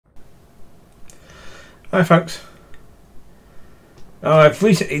Hi folks. I've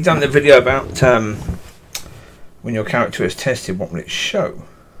recently done the video about when your character is tested, what will it show?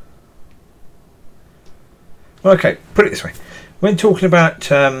 Well, okay, put it this way. When talking about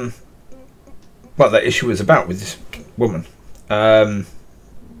what that issue was about with this woman, the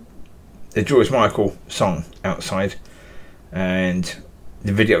George Michael song Outside and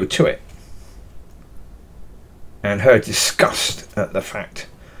the video to it, and her disgust at the fact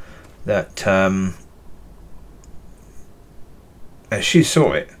that as she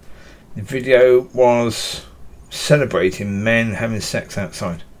saw it, the video was celebrating men having sex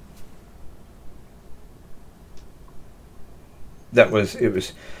outside. It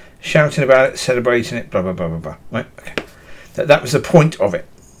was shouting about it, celebrating it, blah blah blah blah blah. Right? Okay. That was the point of it.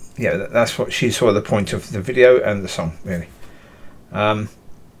 Yeah, that's what she saw, the point of the video and the song, really. And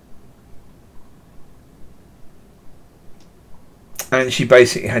she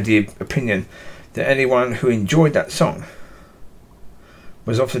basically had the opinion that anyone who enjoyed that song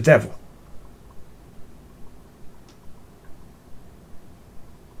was of the devil.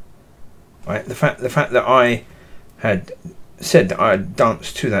 Right? The fact that I had said that I had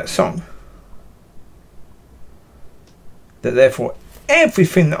danced to that song, that therefore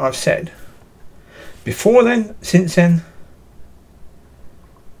everything that I've said before then, since then,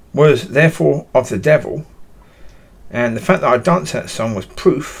 was therefore of the devil, and the fact that I danced that song was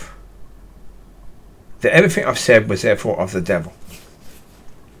proof that everything I've said was therefore of the devil.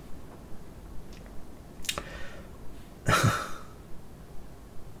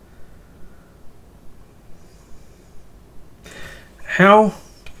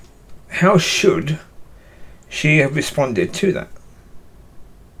 How should she have responded to that?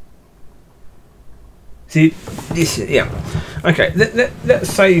 See, this is, yeah. Okay, let's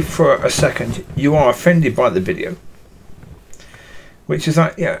say for a second you are offended by the video. Which is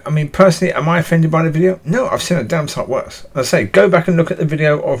like, yeah, I mean, personally, am I offended by the video? No, I've seen a damn sight worse. I say, go back and look at the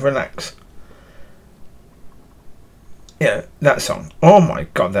video of Relax. Yeah, that song. Oh my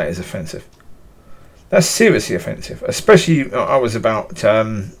God, that is offensive. That's seriously offensive. Especially, I was about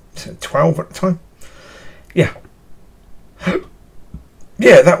 12 at the time. Yeah.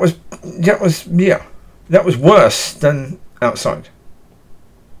 Yeah, that was worse than Outside.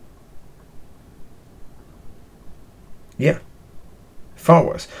 Yeah. Far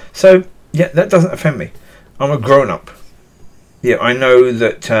worse. So, yeah, that doesn't offend me. I'm a grown-up. Yeah, I know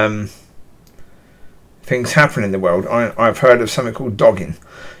that things happen in the world. I've heard of something called dogging.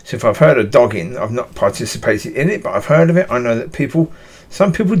 So if I've heard of dogging, I've not participated in it, but I've heard of it. I know that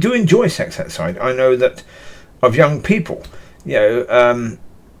some people do enjoy sex outside. I know that of young people, you know,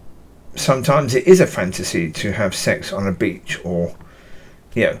 sometimes it is a fantasy to have sex on a beach or,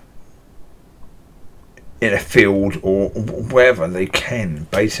 you know, in a field or wherever they can.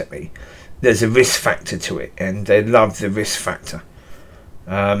 Basically, there's a risk factor to it, and they love the risk factor.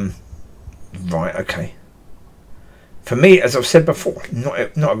 Right, okay. For me, as I've said before,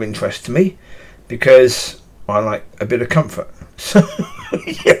 not of interest to me, because I like a bit of comfort. So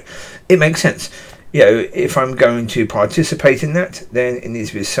yeah, it makes sense. You know, if I'm going to participate in that, then it needs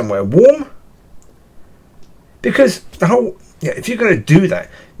to be somewhere warm. Because if you're going to do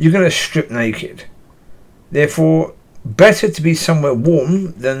that, you're going to strip naked. Therefore, better to be somewhere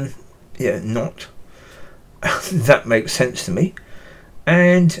warm than, not. That makes sense to me.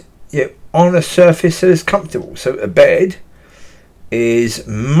 And, on a surface that is comfortable. So a bed is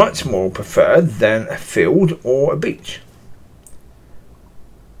much more preferred than a field or a beach.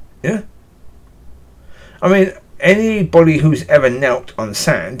 Yeah. I mean, anybody who's ever knelt on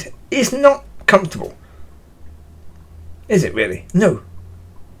sand is not comfortable. Is it really? No.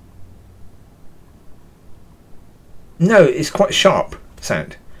 No, it's quite sharp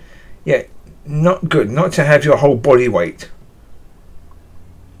sand. Yeah, not good. Not to have your whole body weight.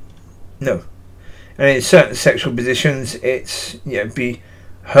 No. And in certain sexual positions, it's be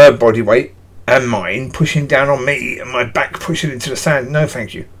her body weight and mine pushing down on me and my back pushing into the sand. No,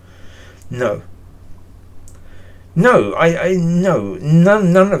 thank you. No. No, no,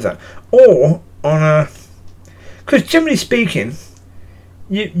 none of that. Or on a, because generally speaking,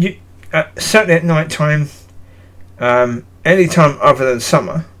 you certainly at night time, any time other than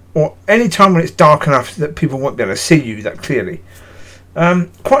summer, or any time when it's dark enough that people won't be able to see you that clearly,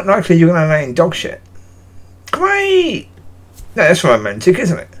 quite likely you're going to lay in dog shit. Great! No, that's romantic,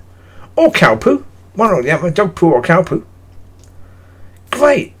 isn't it? Or cow poo. One or the other, dog poo or cow poo.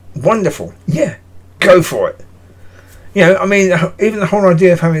 Great! Wonderful! Yeah, go for it. I mean, even the whole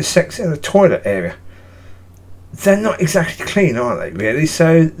idea of having sex in a toilet area, they're not exactly clean, are they, really?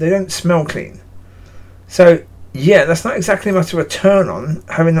 So they don't smell clean. So yeah, that's not exactly much of a turn on,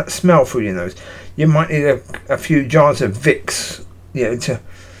 having that smell through your nose. You might need a few jars of Vicks, you know, to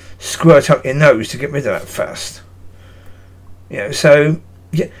squirt up your nose to get rid of that first. You know, so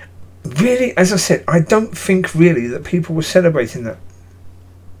yeah, really, as I said, I don't think really that people were celebrating that.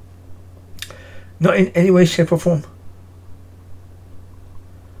 Not in any way, shape or form.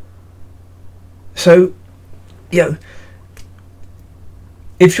 So, you know,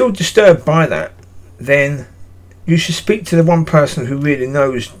 if you're disturbed by that, then you should speak to the one person who really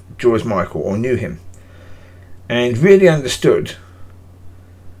knows George Michael, or knew him, and really understood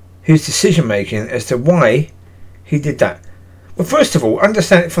his decision making as to why he did that. Well, first of all,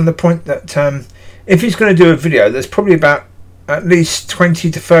 understand it from the point that if he's going to do a video, there's probably about at least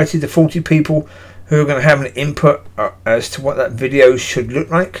 20 to 30 to 40 people who are going to have an input as to what that video should look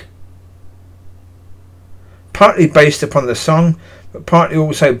like. Partly based upon the song, but partly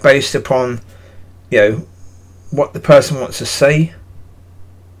also based upon, you know, what the person wants to say.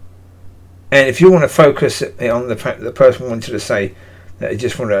 And if you want to focus on the fact that the person wanted to say that he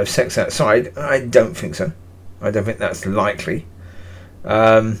just wanted to have sex outside, I don't think so. I don't think that's likely.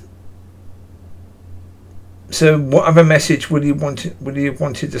 So what other message would he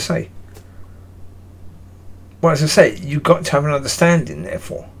wanted to say? Well, as I say, you've got to have an understanding,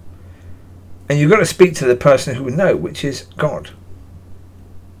 therefore. And you've got to speak to the person who would know, which is God.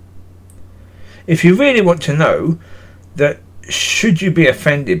 If you really want to know that, should you be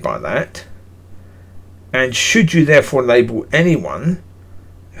offended by that, and should you therefore label anyone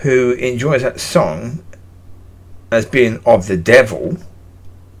who enjoys that song as being of the devil,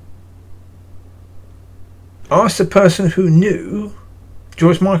 ask the person who knew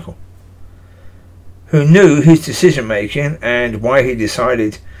George Michael, who knew his decision making and why he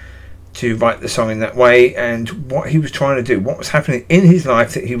decided to write the song in that way, and what he was trying to do, what was happening in his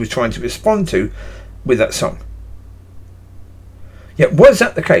life that he was trying to respond to with that song. Yet, was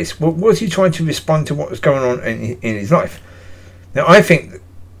that the case? Was he trying to respond to what was going on in his life? Now, I think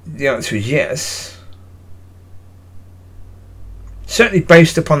the answer is yes. Certainly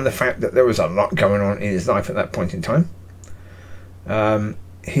based upon the fact that there was a lot going on in his life at that point in time.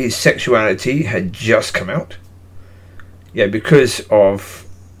 His sexuality had just come out. Yeah, because of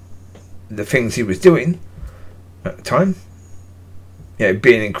the things he was doing at the time. You know,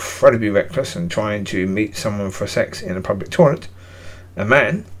 being incredibly reckless and trying to meet someone for sex in a public toilet, a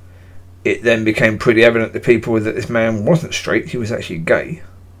man. It then became pretty evident to people that this man wasn't straight, he was actually gay.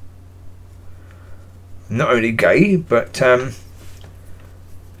 Not only gay, but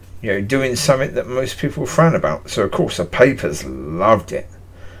you know, doing something that most people frown about. So of course the papers loved it,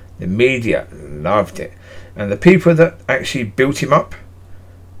 the media loved it, and the people that actually built him up,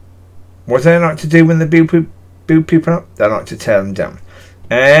 what do they like to do when they build people up? They like to tear them down.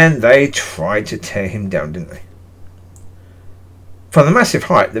 And they tried to tear him down, didn't they? From the massive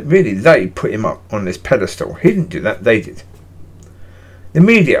height that really they put him up on this pedestal. He didn't do that, they did. The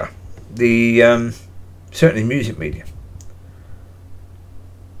media, the certainly music media.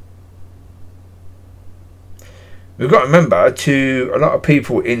 We've got to remember, to a lot of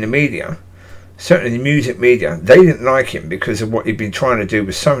people in the media, certainly the music media, they didn't like him because of what he'd been trying to do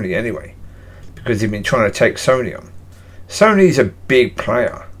with Sony anyway. Because he'd been trying to take Sony on. Sony's a big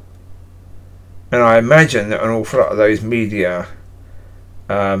player. And I imagine that an awful lot of those media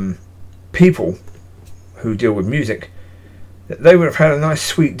people who deal with music, that they would have had a nice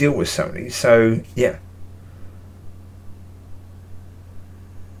sweet deal with Sony. So, yeah.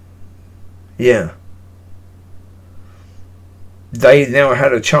 Yeah. They now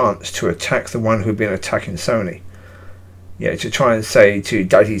had a chance to attack the one who'd been attacking Sony. Yeah, to try and say to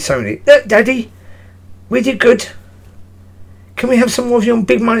Daddy Sony, "Look, Daddy, we did good. Can we have some more of your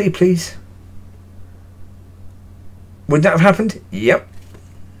big money, please?" Would that have happened? Yep.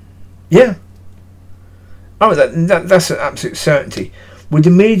 Yeah. Oh, that's an absolute certainty. With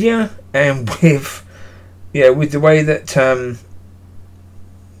the media and with, yeah, with the way that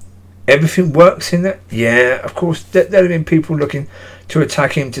everything works in that, yeah, of course, there'd have been people looking to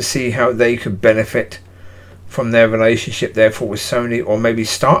attack him to see how they could benefit from their relationship, therefore, with Sony, or maybe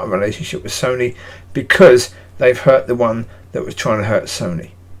start a relationship with Sony because they've hurt the one that was trying to hurt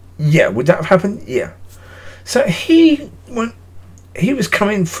Sony. Yeah, would that have happened? Yeah. So he was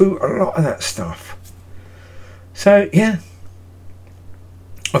coming through a lot of that stuff. So yeah,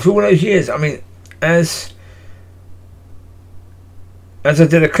 after all those years, I mean, as I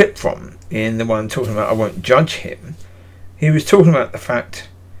did a clip from in the one talking about I won't judge him, he was talking about the fact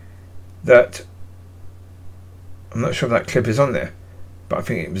that, I'm not sure if that clip is on there, but I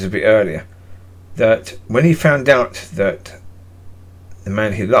think it was a bit earlier, that when he found out that the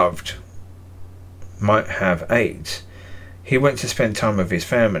man he loved might have AIDS, he went to spend time with his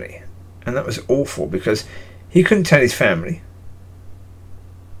family. And that was awful because he couldn't tell his family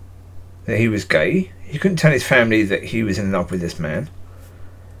that he was gay. He couldn't tell his family that he was in love with this man.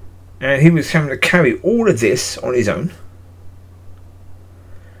 And he was having to carry all of this on his own.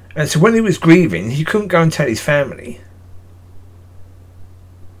 And so when he was grieving, he couldn't go and tell his family.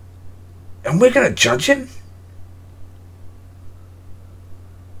 And we're going to judge him?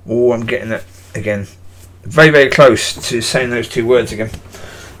 Oh, I'm getting that again. Very, very close to saying those two words again.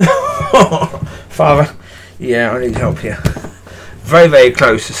 Father, yeah, I need help here. Very, very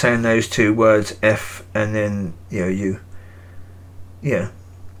close to saying those two words, F and then, you. Yeah.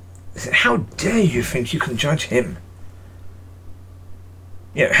 How dare you think you can judge him?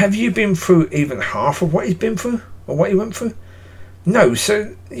 Yeah, have you been through even half of what he's been through? Or what he went through? No,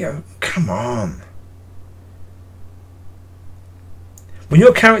 so, come on. When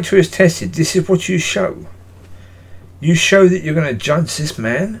your character is tested, this is what you show. You show that you're going to judge this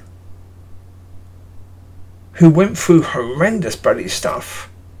man who went through horrendous bloody stuff.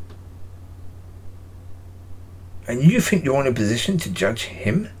 And you think you're in a position to judge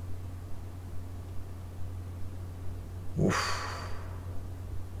him? Oof.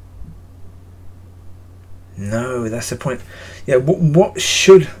 No, that's the point. Yeah, what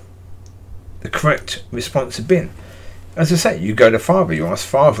should the correct response have been? As I say, you go to Father, you ask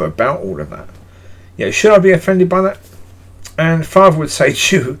Father about all of that. Yeah, should I be offended by that? And Father would say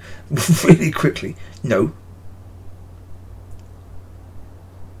to you really quickly, no.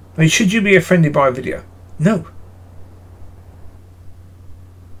 I mean, should you be offended by a video? No.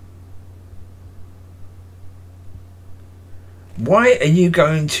 Why are you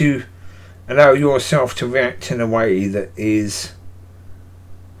going to allow yourself to react in a way that is,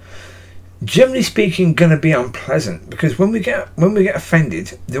 generally speaking, going to be unpleasant? Because when we get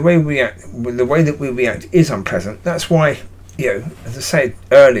offended, the way that we react is unpleasant. That's why, as I said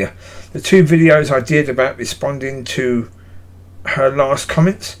earlier, the two videos I did about responding to her last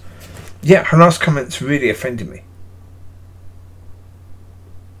comments, her last comments really offended me.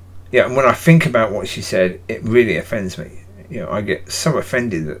 Yeah, and when I think about what she said, it really offends me. I get so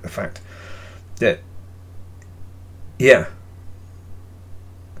offended at the fact that,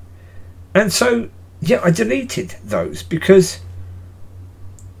 and so, I deleted those because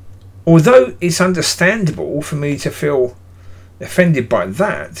although it's understandable for me to feel offended by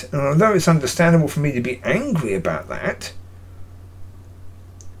that, and although it's understandable for me to be angry about that,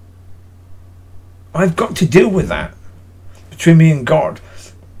 I've got to deal with that between me and God.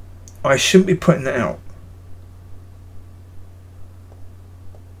 I shouldn't be putting that out.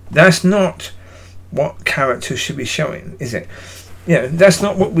 That's not what characters should be showing, is it? That's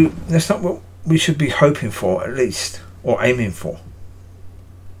not what we should be hoping for, at least, or aiming for.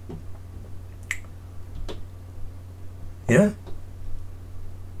 Yeah.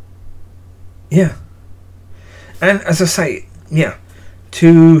 And as I say,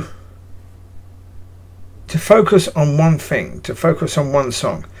 to focus on one thing, to focus on one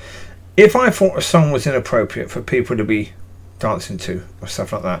song. If I thought a song was inappropriate for people to be dancing to or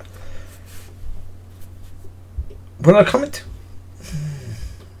stuff like that, will I comment?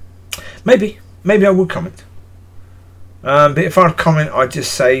 Maybe I would comment. But if I'd comment, I'd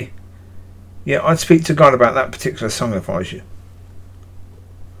just say, I'd speak to God about that particular song if I was you,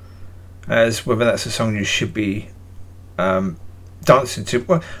 as whether that's a song you should be dancing to.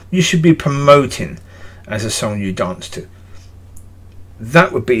 Well, you should be promoting as a song you dance to.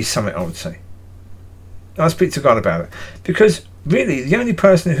 That would be something I would say. I'll speak to God about it, because really the only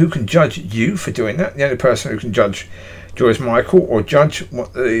person who can judge you for doing that, the only person who can judge George Michael or judge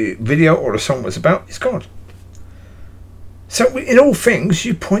what the video or the song was about, is God. So in all things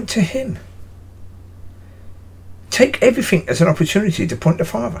you point to him. Take everything as an opportunity to point to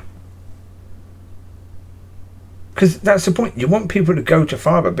Father, because that's the point. You want people to go to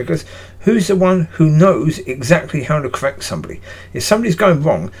Father, because who's the one who knows exactly how to correct somebody? If somebody's going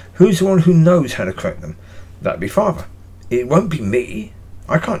wrong, who's the one who knows how to correct them? That'd be Father. It won't be me.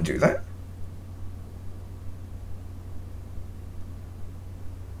 I can't do that.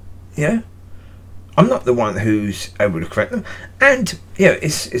 I'm not the one who's able to correct them. And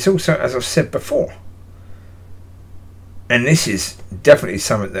it's also, as I've said before, and this is definitely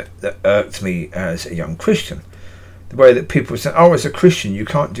something that irked me as a young Christian, the way that people say, as a Christian you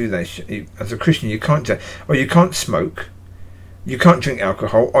can't do that. As a Christian you can't do, or you can't smoke, you can't drink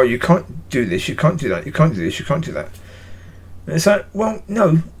alcohol, or you can't do this, you can't do that, you can't do this, you can't do that. And it's like, well,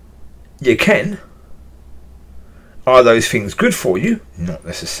 no, you can. Are those things good for you? Not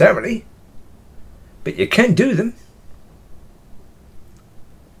necessarily, but you can do them.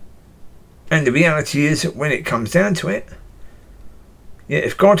 And the reality is that when it comes down to it, yeah,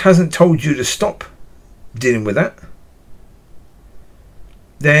 if God hasn't told you to stop dealing with that,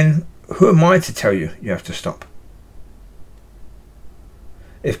 then who am I to tell you you have to stop?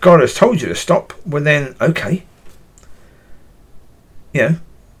 If God has told you to stop, well then, okay. Yeah.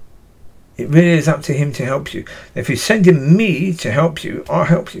 It really is up to him to help you. If he's sending me to help you, I'll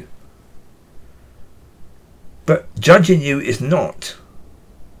help you. But judging you is not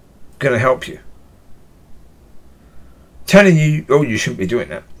going to help you. Telling you, oh, you shouldn't be doing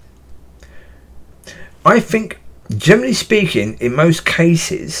that. I think, generally speaking, in most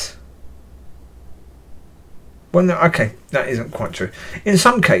cases, well, no, okay, that isn't quite true. In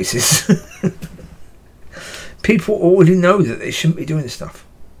some cases, people already know that they shouldn't be doing stuff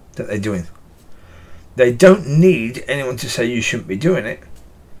that they're doing. They don't need anyone to say you shouldn't be doing it.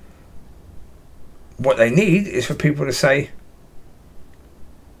 What they need is for people to say,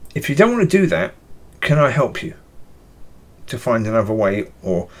 if you don't want to do that, can I help you to find another way,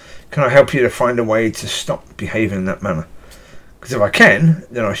 or can I help you to find a way to stop behaving in that manner? Because if I can,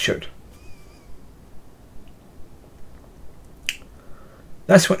 then I should.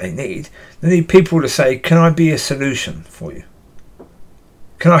 That's what they need. They need people to say, can I be a solution for you?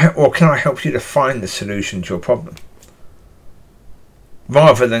 Can I help you to find the solution to your problem?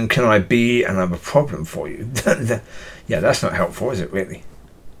 Rather than, can I be another problem for you? Yeah, that's not helpful, is it really?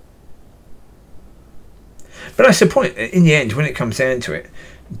 But that's the point. In the end, when it comes down to it,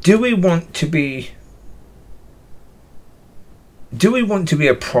 do we want to be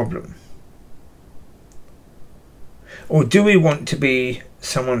a problem? Or do we want to be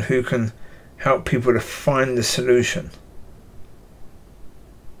someone who can help people to find the solution?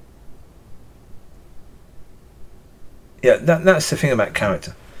 Yeah, that's the thing about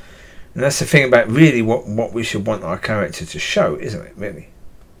character. And that's the thing about really what we should want our character to show, isn't it, really?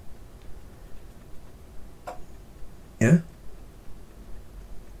 Yeah?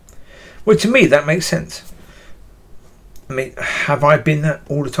 Well, to me, that makes sense. I mean, have I been that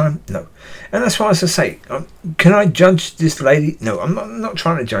all the time? No. And that's why, as I say, can I judge this lady? No, I'm not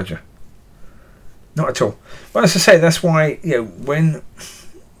trying to judge her. Not at all. But as I say, that's why, you know, when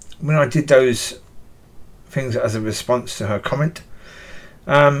I did those things as a response to her comment,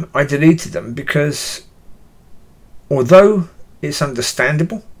 I deleted them because although it's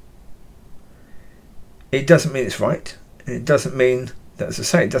understandable, it doesn't mean it's right. And it doesn't mean that, as I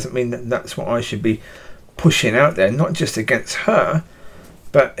say, it doesn't mean that that's what I should be pushing out there, not just against her,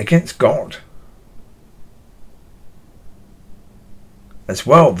 but against God as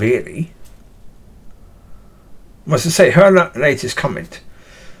well, really. Well, as I say, her latest comment,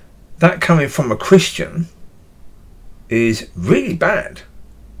 that coming from a Christian, is really bad.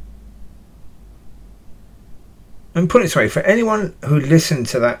 And put it this way, for anyone who listened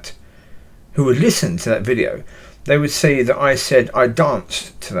to that, who would listen to that video, they would see that I said I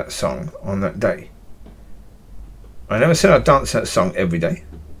danced to that song on that day. I never said I danced that song every day.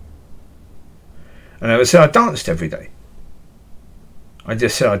 I never said I danced every day. I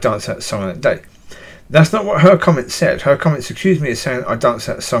just said I danced that song on that day. That's not what her comment said. Her comments accused me of saying I dance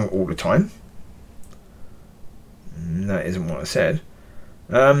that song all the time. That isn't what I said.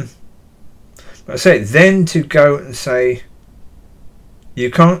 But I say, then to go and say,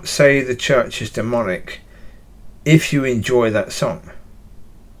 you can't say the church is demonic if you enjoy that song.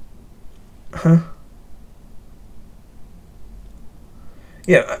 Huh?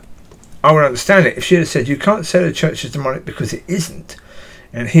 Yeah, I would understand it if she had said, you can't say the church is demonic because it isn't,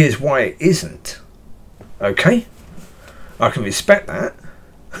 and here's why it isn't. Okay, I can respect that.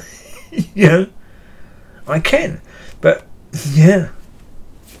 You know, I can. But yeah,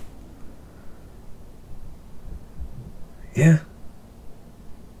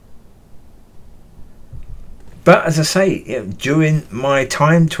 but as I say, you know, during my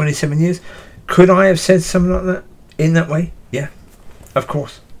time, 27 years, could I have said something like that in that way? Yeah, of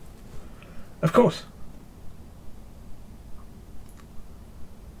course.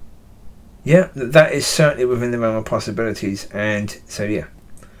 Yeah, that is certainly within the realm of possibilities. And so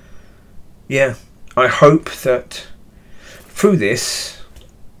yeah, I hope that through this,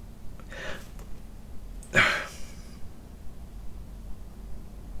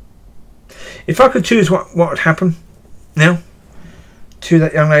 if I could choose what would happen now to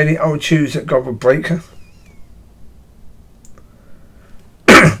that young lady, I would choose that God would break her.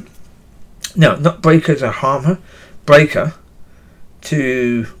 No, not break her to harm her, break her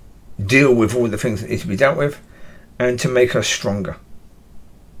to deal with all the things that need to be dealt with, and to make her stronger.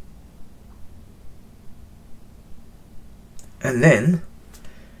 And then,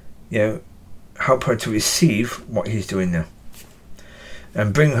 you know, help her to receive what he's doing now.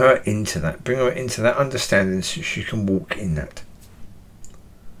 And bring her into that. Bring her into that understanding so she can walk in that.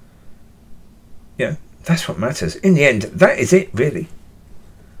 Yeah, that's what matters. In the end, that is it, really.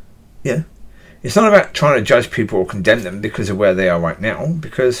 Yeah. It's not about trying to judge people or condemn them because of where they are right now,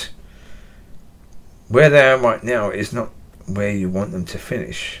 because where they are right now is not where you want them to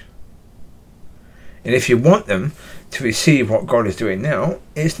finish. And if you want them to receive what God is doing now,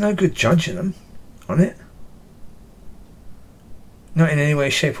 it's no good judging them on it. Not in any way,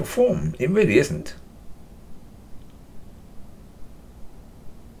 shape or form. It really isn't.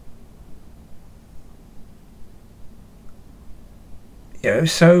 You know,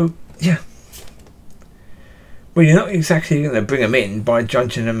 so, yeah. Well, you're not exactly going to bring them in by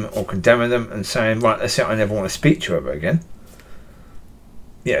judging them or condemning them and saying, right, that's it, I never want to speak to you ever again.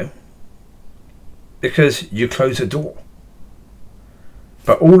 You know, because you close the door.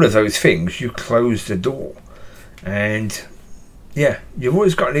 But all of those things, you close the door. And, yeah, you've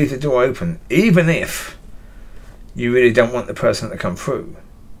always got to leave the door open, even if you really don't want the person to come through.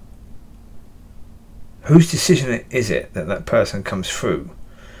 Whose decision is it that that person comes through?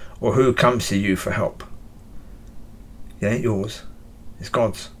 Or who comes to you for help? It ain't yours. It's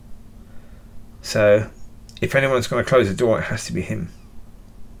God's. So, if anyone's going to close the door, it has to be him.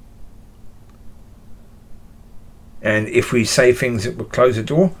 And if we say things that will close the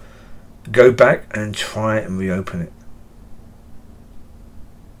door, go back and try and reopen it.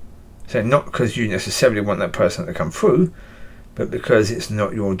 So not because you necessarily want that person to come through, but because it's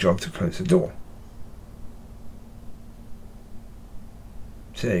not your job to close the door.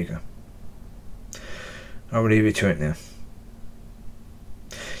 So there you go. I will leave you to it now.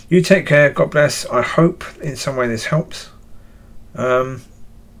 You take care. God bless. I hope in some way this helps. And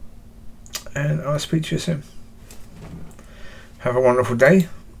I'll speak to you soon. Have a wonderful day.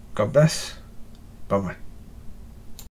 God bless. Bye-bye.